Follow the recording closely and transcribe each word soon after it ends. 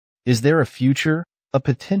Is there a future, a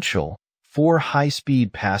potential, for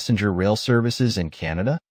high-speed passenger rail services in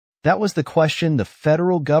Canada? That was the question the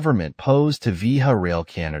federal government posed to Via Rail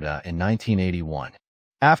Canada in 1981.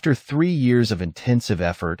 After 3 years of intensive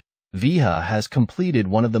effort, Via has completed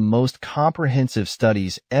one of the most comprehensive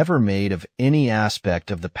studies ever made of any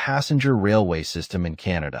aspect of the passenger railway system in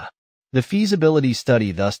Canada. The feasibility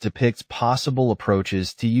study thus depicts possible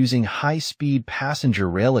approaches to using high-speed passenger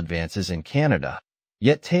rail advances in Canada,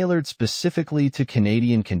 yet tailored specifically to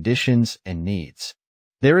Canadian conditions and needs.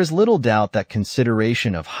 There is little doubt that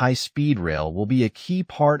consideration of high-speed rail will be a key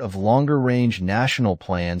part of longer-range national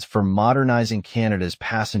plans for modernizing Canada's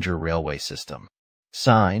passenger railway system.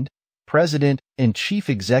 Signed, President and Chief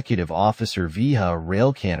Executive Officer Via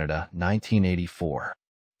Rail Canada, 1984.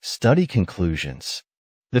 Study conclusions.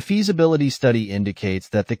 The feasibility study indicates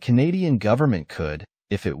that the Canadian government could,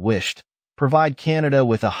 if it wished, provide Canada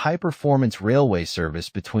with a high-performance railway service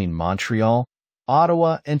between Montreal,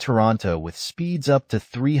 Ottawa, and Toronto with speeds up to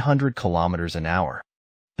 300 kilometers an hour.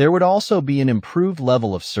 There would also be an improved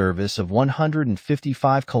level of service of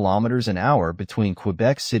 155 kilometers an hour between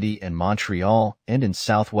Quebec City and Montreal and in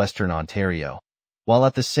southwestern Ontario, while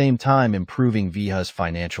at the same time improving Via's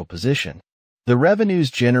financial position. The revenues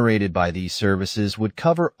generated by these services would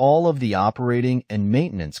cover all of the operating and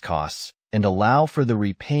maintenance costs and allow for the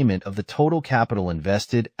repayment of the total capital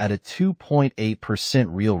invested at a 2.8%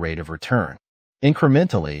 real rate of return.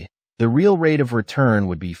 Incrementally, the real rate of return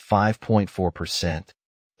would be 5.4%.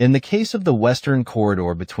 In the case of the Western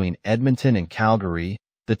Corridor between Edmonton and Calgary,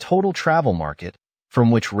 the total travel market, from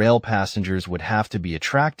which rail passengers would have to be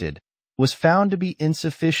attracted, was found to be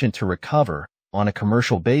insufficient to recover, on a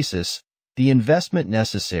commercial basis, the investment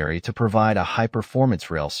necessary to provide a high-performance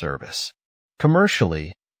rail service.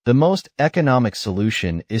 Commercially, the most economic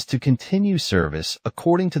solution is to continue service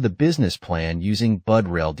according to the business plan using Bud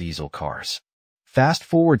Rail diesel cars. Fast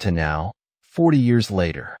forward to now, 40 years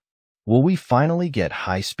later. Will we finally get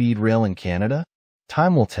high-speed rail in Canada?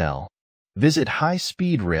 Time will tell. Visit High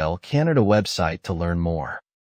Speed Rail Canada website to learn more.